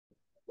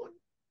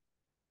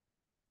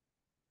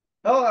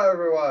Hello,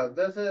 everyone.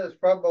 This is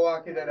From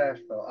Milwaukee to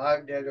Nashville.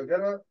 I'm Daniel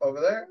Goodwin.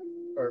 Over there,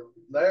 or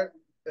there,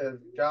 is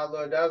John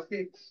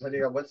Lewandowski.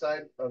 Depending on what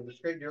side of the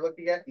screen you're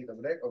looking at, he's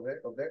over there, over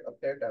there, over there, up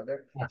there, down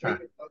there. Me,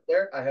 up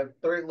there. I have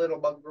three little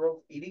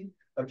mongrels eating.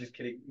 I'm just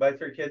kidding. My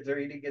three kids are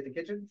eating in the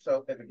kitchen,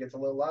 so if it gets a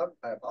little loud,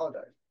 I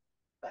apologize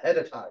ahead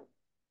of time.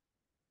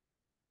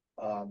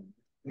 Um,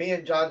 Me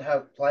and John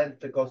have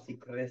planned to go see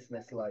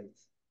Christmas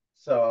lights,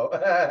 so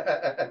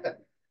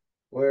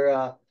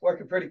we're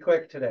working pretty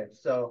quick today.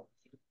 So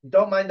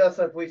don't mind us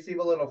if we seem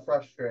a little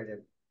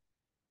frustrated.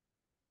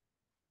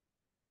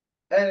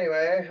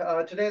 Anyway,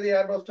 today the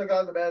Admirals took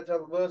on the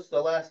Manitoba Moose, the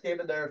last game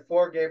in their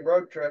four-game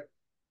road trip.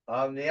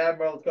 The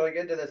Admirals going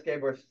into this game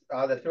were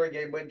on a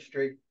three-game win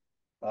streak,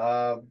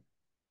 um,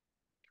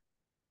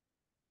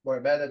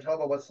 where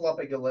Manitoba was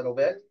slumping a little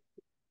bit.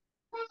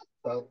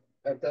 So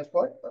at this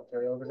point, I'll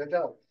turn it over to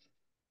Joe.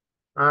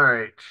 All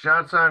right,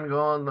 shots on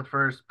goal in the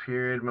first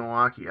period.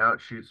 Milwaukee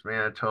outshoots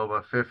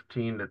Manitoba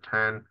 15 to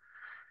 10.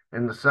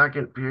 In the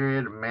second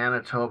period,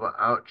 Manitoba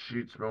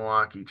outshoots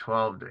Milwaukee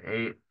 12 to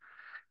 8.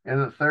 In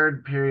the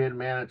third period,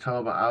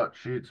 Manitoba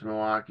outshoots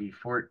Milwaukee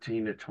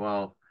 14 to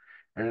 12.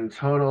 And in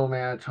total,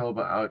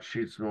 Manitoba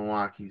outshoots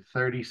Milwaukee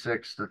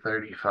 36 to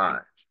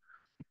 35.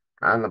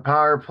 On the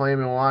power play,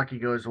 Milwaukee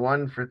goes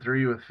 1 for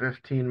 3 with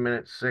 15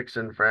 minutes, 6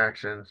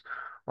 infractions,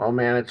 while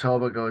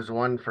Manitoba goes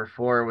 1 for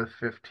 4 with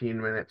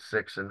 15 minutes,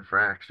 6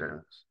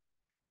 infractions.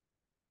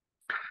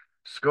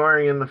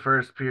 Scoring in the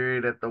first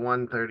period at the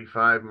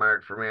 135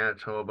 mark for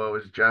Manitoba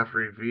was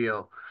Jeffrey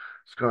Veal,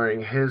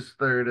 scoring his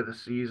third of the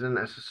season,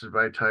 assisted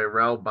by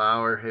Tyrell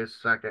Bauer, his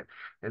second,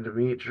 and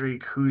Dmitry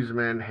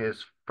Kuzmin,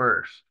 his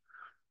first.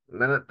 And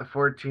then at the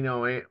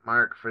 14:08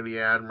 mark for the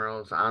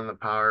Admirals on the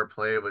power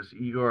play was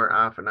Igor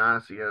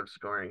Afanasyev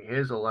scoring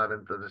his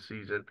 11th of the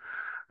season,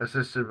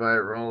 assisted by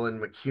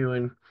Roland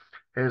McEwen,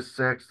 his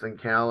sixth, and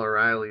Cal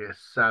O'Reilly, his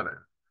seventh.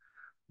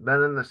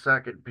 Then in the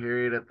second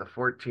period at the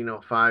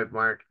 14:05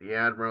 mark, the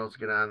Admirals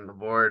get on the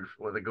board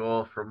with a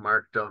goal from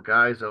Mark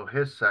Delgaizo,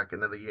 his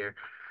second of the year,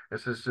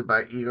 assisted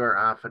by Igor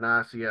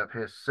Afanasyev,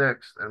 his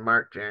sixth, and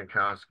Mark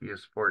Jankowski,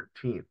 his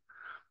 14th.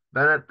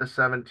 Then at the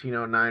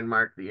 17:09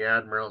 mark, the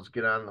Admirals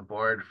get on the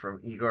board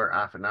from Igor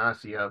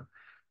Afanasyev,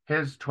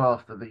 his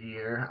 12th of the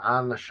year,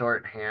 on the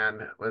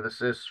shorthand, with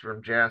assists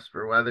from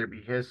Jasper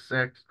Weatherby, his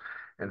sixth,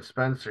 and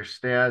Spencer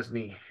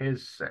Stasny,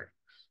 his sixth,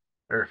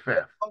 or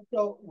fifth.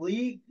 Also,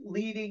 league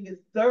leading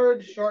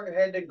third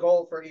shorthanded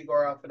goal for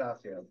Igor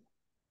Afanasyev.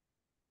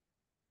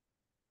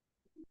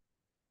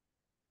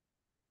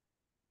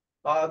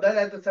 Then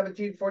at the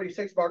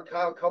 17:46 mark,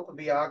 Kyle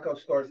Capobianco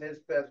scores his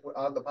fifth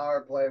on the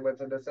power play with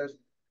an assist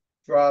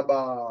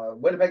from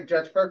Winnipeg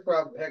Jets first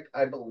round pick,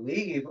 I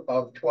believe,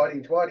 of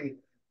 2020,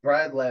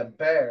 Brad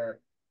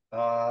Lambert,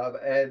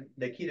 and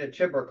Nikita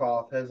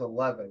Chibrikov, his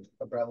 11th,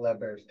 Brad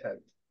Lambert's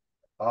 10th.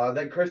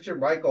 Then Christian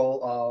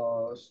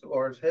Reichel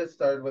scores his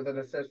third with an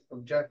assist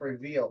from Jeffrey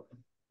Veal.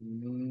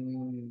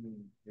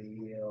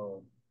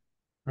 Veal.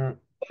 Hmm.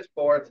 His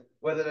fourth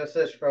with an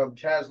assist from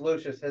Chaz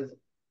Lucius, his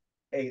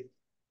eighth.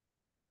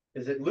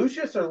 Is it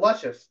Lucius or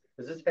Luscious?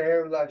 Is his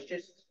hair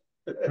luscious?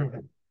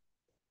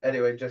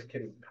 Anyway, just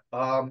kidding.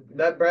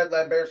 Then Brad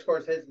Lambert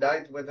scores his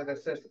ninth with an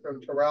assist from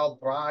Terrell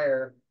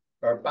Bauer,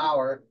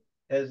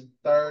 his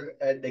third,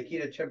 and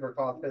Nikita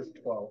Chibrikov, his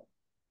 12th.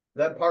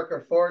 Then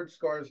Parker Ford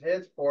scores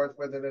his fourth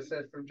with an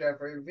assist from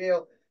Jeffrey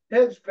Veal,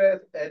 his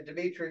fifth, and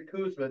Dmitry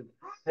Kuzmin,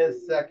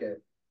 his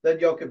second. Then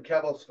Joachim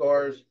Kevel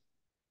scores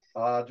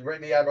to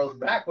bring the Admirals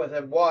back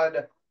within one,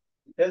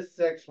 his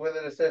sixth, with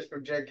an assist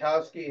from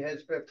Jankowski,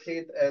 his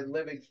 15th, and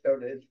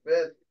Livingstone, his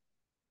fifth.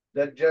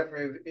 Then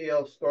Jeffrey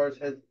Veal scores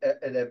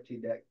an empty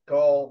net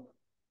goal.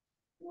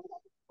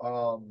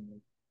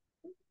 Um,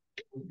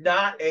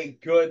 Not a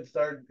good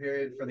third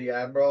period for the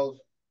Admirals.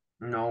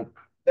 Nope.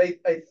 I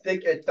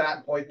think at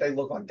that point they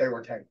looked like they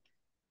were tanked.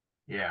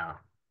 Yeah.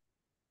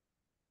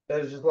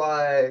 It's just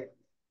like,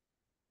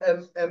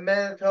 and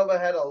Manitoba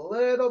had a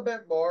little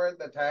bit more in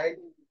the tank.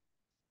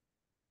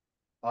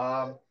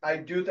 I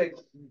do think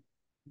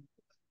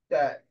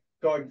that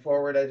going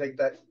forward, I think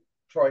that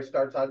Troy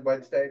starts on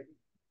Wednesday.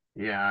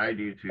 Yeah, I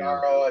do too.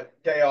 Tomorrow, a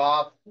day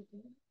off.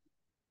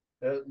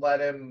 Let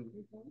him.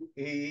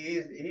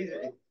 He's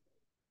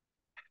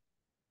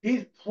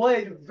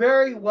played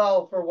very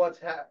well for what's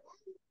happened.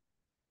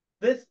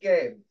 This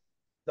game,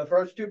 the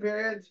first two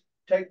periods,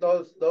 take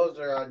those. Those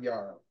are on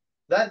Yarrow.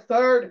 That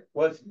third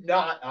was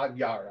not on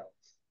Yarrow.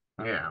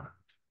 Yeah.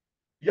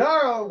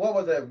 Yarrow, what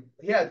was it?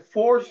 He had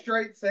four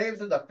straight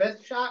saves, and the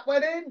fifth shot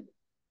went in,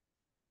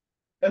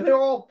 and they were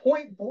all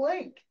point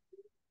blank.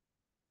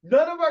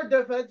 None of our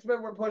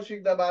defensemen were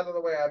pushing them out of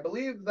the way. I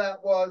believe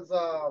that was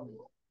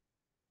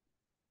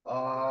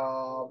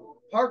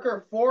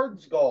Parker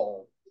Ford's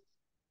goal.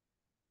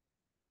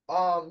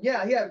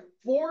 Yeah, he had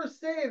four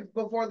saves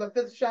before the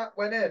fifth shot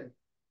went in.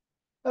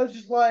 I was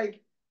just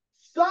like,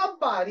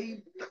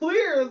 somebody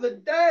clear the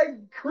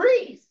dang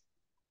crease.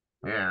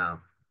 Yeah.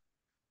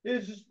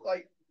 It's just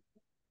like,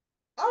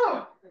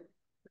 oh.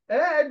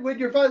 And when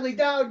you're finally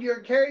down, you're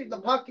carrying the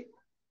puck.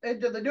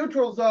 into the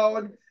neutral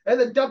zone and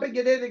then dumping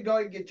it in and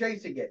going and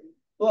chasing it.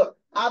 Look,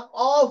 I'm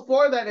all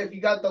for that if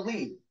you got the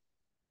lead.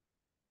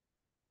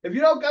 If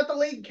you don't got the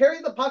lead,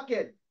 carry the puck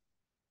in.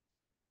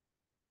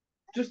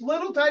 Just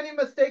little tiny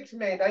mistakes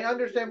made. I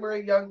understand we're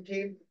a young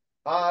team.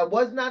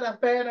 Was not a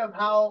fan of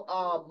how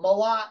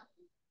Malott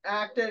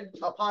acted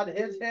upon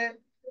his hit.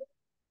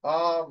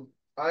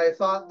 I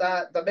thought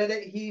that the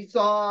minute he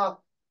saw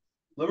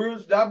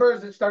LaRue's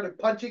numbers and started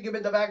punching him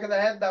in the back of the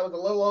head, that was a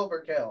little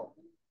overkill.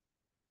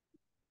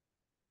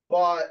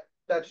 But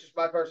that's just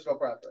my personal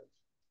preference.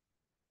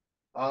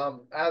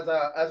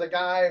 As a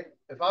guy,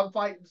 if I'm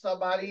fighting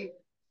somebody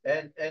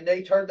and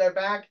they turn their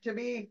back to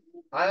me,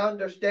 I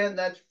understand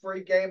that's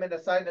free game and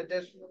a sign of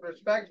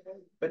disrespect.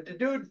 But the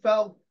dude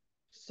fell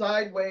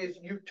sideways,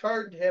 you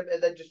turned him,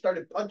 and then just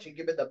started punching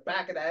him in the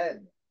back of the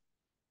head.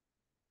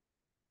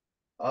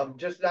 I'm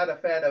just not a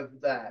fan of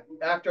that.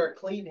 After a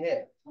clean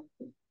hit.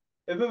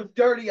 If it was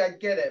dirty, I'd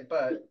get it,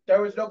 but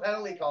there was no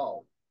penalty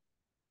call.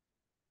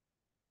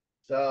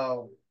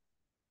 So,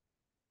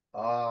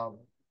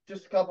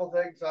 just a couple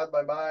things on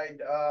my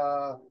mind.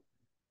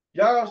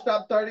 Yarrow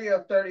stopped 30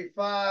 of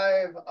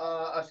 35.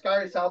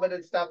 Askari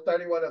Salmon stopped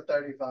 31 of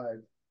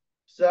 35.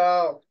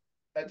 So,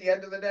 at the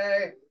end of the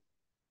day,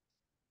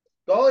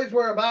 goalies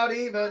were about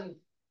even.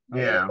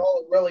 Neither Yeah.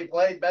 goalie really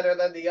played better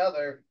than the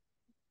other.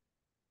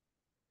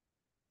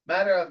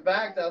 Matter of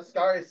fact,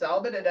 Askari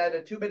Salmon had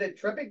a 2-minute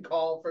tripping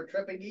call for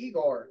tripping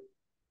Igor,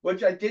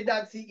 which I did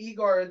not see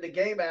Igor in the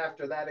game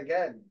after that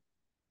again.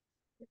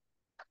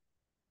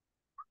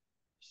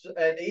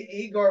 And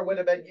Igor would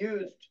have been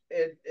used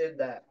in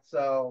that.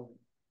 So,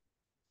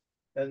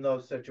 in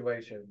those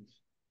situations.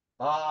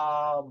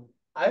 I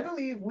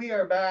believe we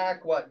are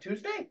back, what,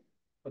 Tuesday?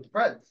 With the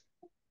Preds.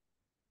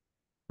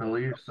 I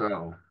believe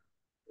so.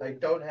 I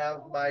don't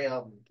have my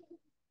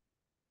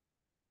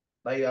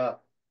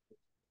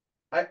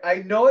I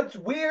know it's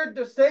weird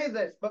to say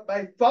this, but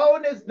my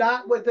phone is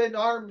not within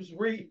arm's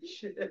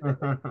reach.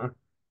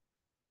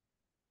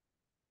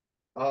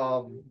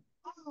 um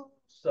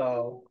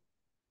so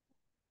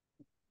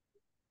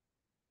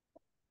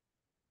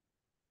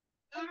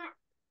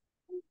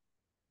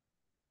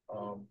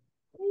um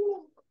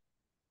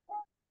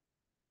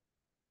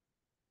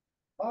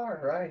all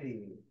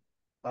righty.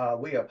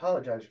 We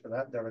apologize for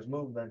that. There was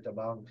movement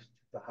amongst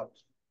the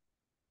house.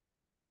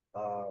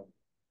 Um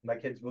my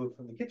kids moved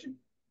from the kitchen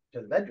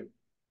to the bedroom.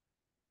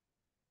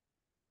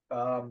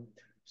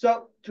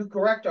 So to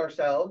correct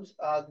ourselves,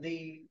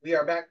 we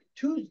are back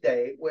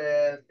Tuesday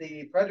with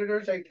the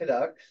Predators and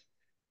Canucks.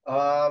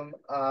 On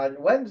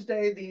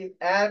Wednesday, the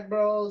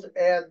Admirals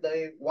and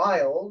the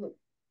Wild,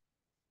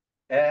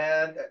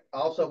 and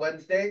also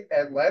Wednesday,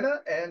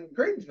 Atlanta and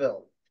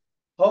Greensville.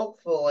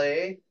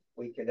 Hopefully,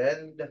 we can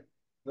end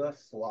the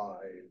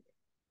slide,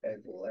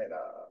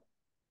 Atlanta.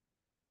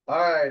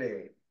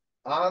 Alrighty.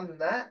 On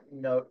that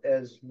note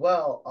as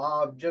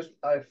well, just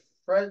a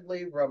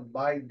friendly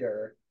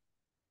reminder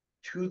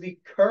to the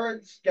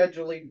current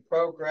scheduling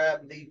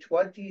program, the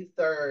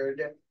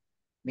 23rd,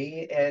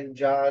 me and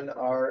John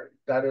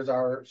that is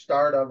our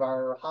start of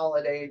our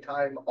holiday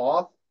time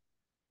off.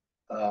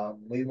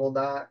 We will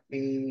not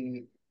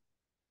be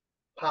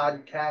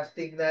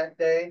podcasting that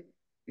day.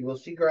 You will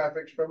see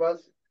graphics from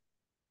us.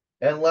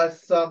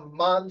 Unless some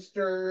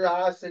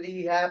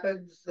monstrosity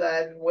happens,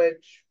 then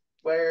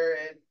where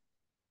it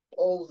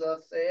pulls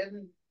us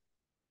in,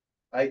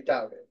 I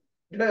doubt it.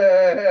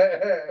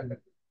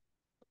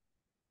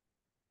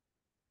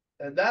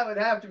 And that would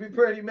have to be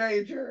pretty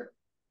major.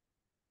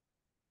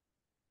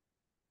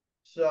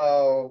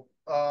 So,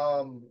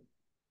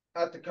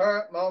 at the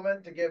current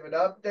moment, to give an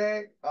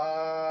update,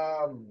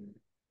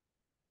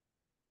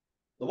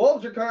 the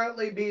Wolves are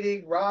currently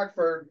beating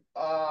Rockford.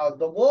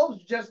 The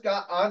Wolves just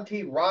got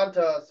Antti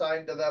Ranta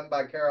assigned to them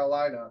by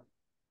Carolina.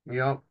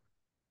 Yep.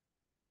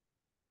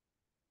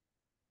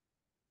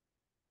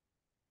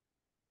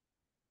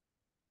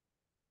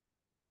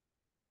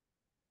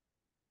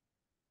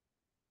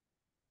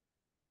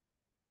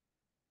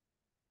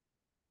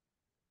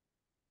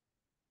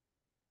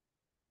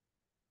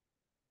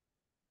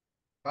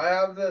 I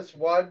have this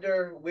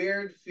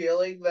weird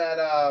feeling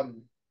that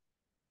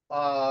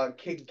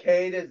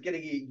Kincaid is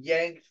getting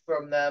yanked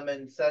from them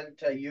and sent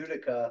to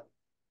Utica.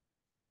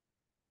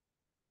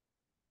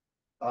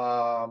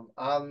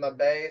 On the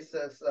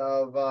basis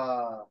of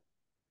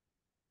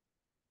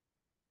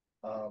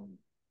um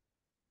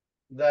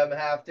them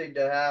having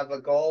to have a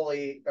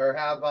goalie or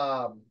have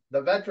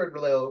the veteran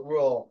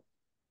rule.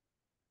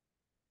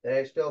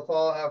 They still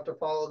have to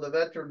follow the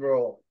veteran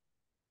rule.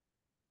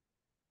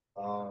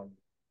 Um,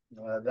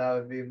 that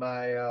would be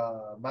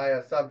my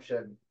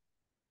assumption.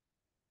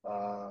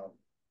 Uh,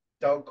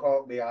 don't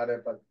quote me on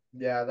it, but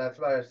yeah, that's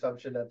my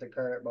assumption at the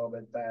current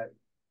moment that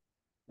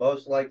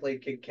most likely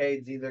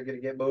Kincaid's either going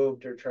to get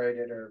moved or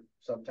traded or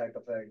some type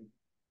of thing.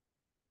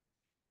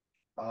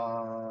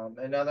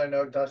 Another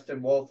note: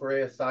 Dustin Wolf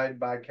reassigned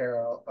by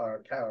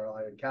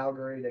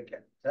Calgary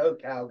to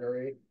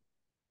Calgary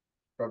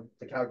from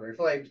the Calgary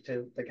Flames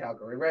to the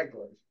Calgary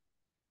Wranglers.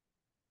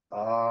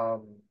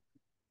 Um,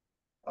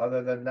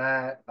 Other than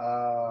that,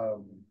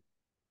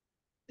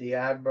 the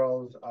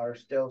Admirals are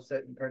still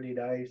sitting pretty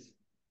nice.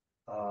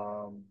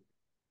 Um,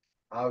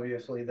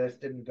 Obviously, this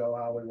didn't go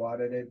how we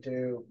wanted it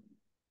to,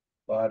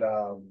 but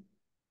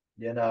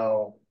you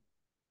know,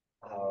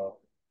 uh,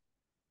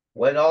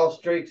 when all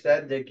streaks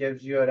end, it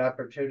gives you an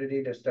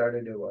opportunity to start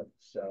a new one.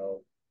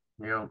 So,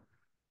 Yep.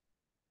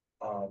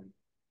 um,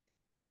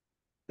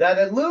 that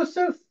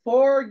elusive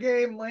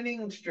 4-game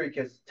winning streak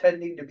is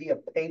tending to be a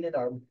pain in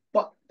our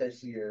butt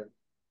this year.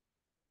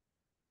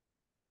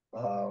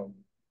 Um,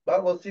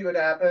 but we'll see what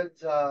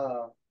happens.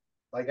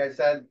 Like I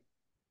said,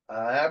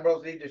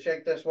 Admirals need to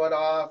shake this one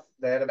off.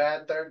 They had a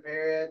bad third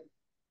period.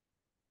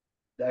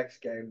 Next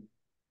game.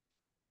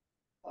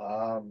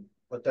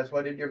 Put this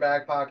one in your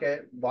back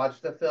pocket.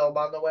 Watch the film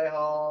on the way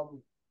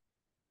home.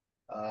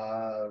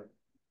 Uh,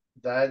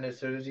 then as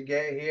soon as you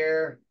get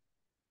here,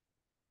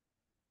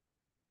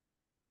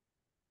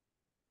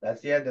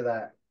 that's the end of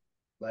that.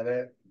 Let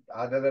it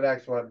on to the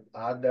next one.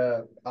 On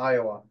to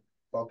Iowa.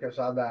 Focus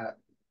on that.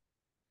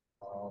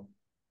 Um,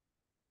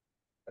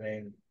 I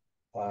mean,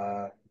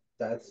 uh,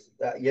 that's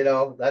that.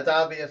 That's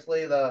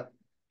obviously the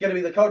gonna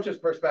be the coach's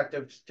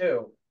perspectives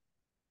too.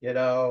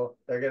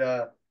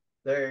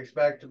 They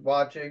expect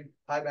watching.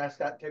 Hi,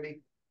 mascot Timmy.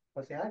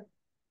 Want to say hi?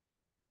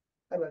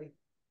 Hi, buddy.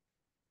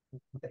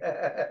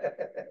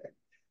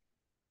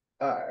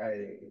 All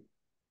righty.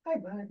 Hi,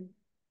 buddy.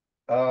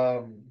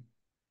 Um.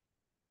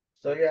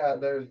 So yeah,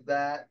 there's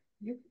that.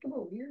 You can come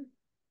over here.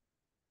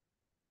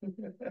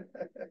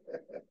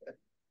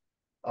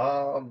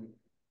 Um.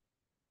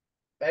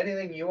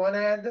 Anything you want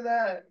to add to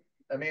that?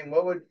 I mean,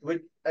 what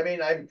would I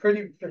mean? I'm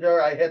pretty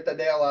sure I hit the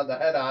nail on the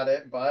head on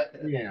it, but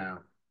Yeah.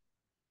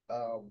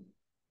 um,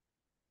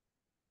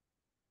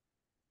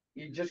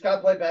 you just got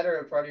to play better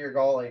in front of your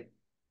goalie.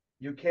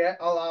 You can't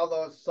allow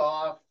those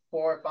soft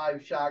 4 or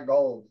 5 shot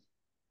goals.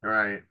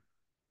 Right.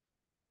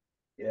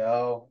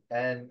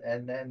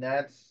 And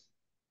that's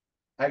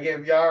I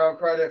give Yarrow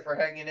credit for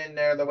hanging in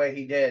there the way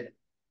he did.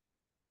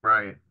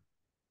 Right.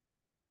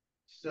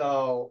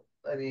 So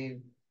I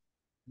mean,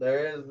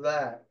 there is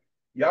that.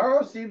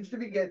 Yarrow seems to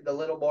be getting a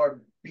little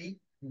more beaten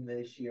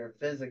this year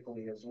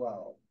physically as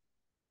well.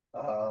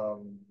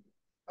 Um,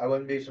 I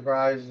wouldn't be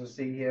surprised to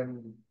see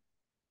him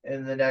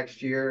in the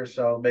next year or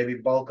so, maybe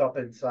bulk up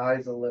in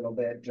size a little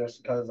bit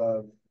just because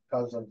of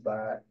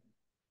that.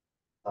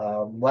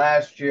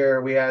 Last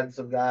year we had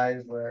some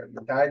guys where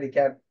the kind of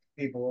kept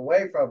people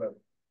away from him.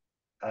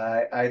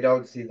 I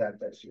don't see that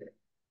this year.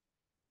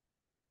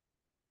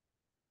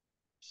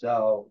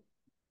 So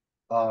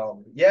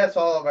yes,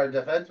 all of our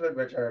defensemen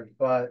returned,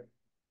 but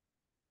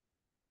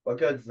what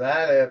good's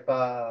that if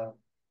you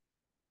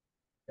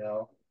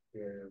know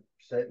you're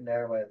sitting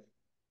there with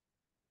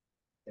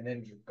an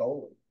injured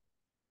goalie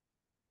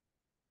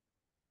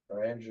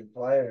or injured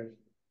players?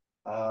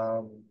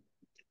 Um,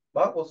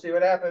 but we'll see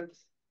what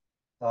happens.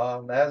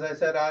 As I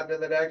said, on to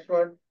the next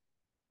one.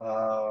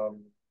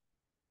 Um,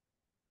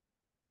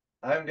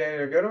 I'm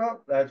Daniel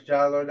Goodwell. That's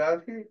John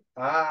Lodowski.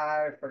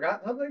 I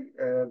forgot something,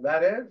 and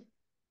that is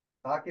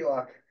Hockey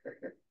Locker.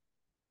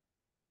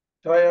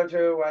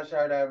 202 West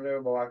Hard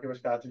Avenue, Milwaukee,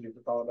 Wisconsin. You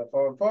can call them at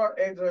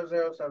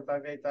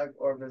 414-800-7585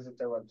 or visit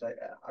their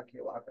website at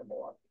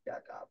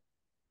hockeylockermilwaukee.com.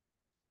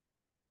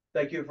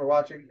 Thank you for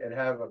watching and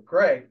have a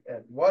great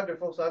and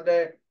wonderful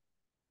Sunday.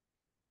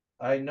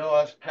 I know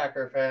us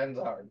Packer fans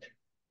aren't.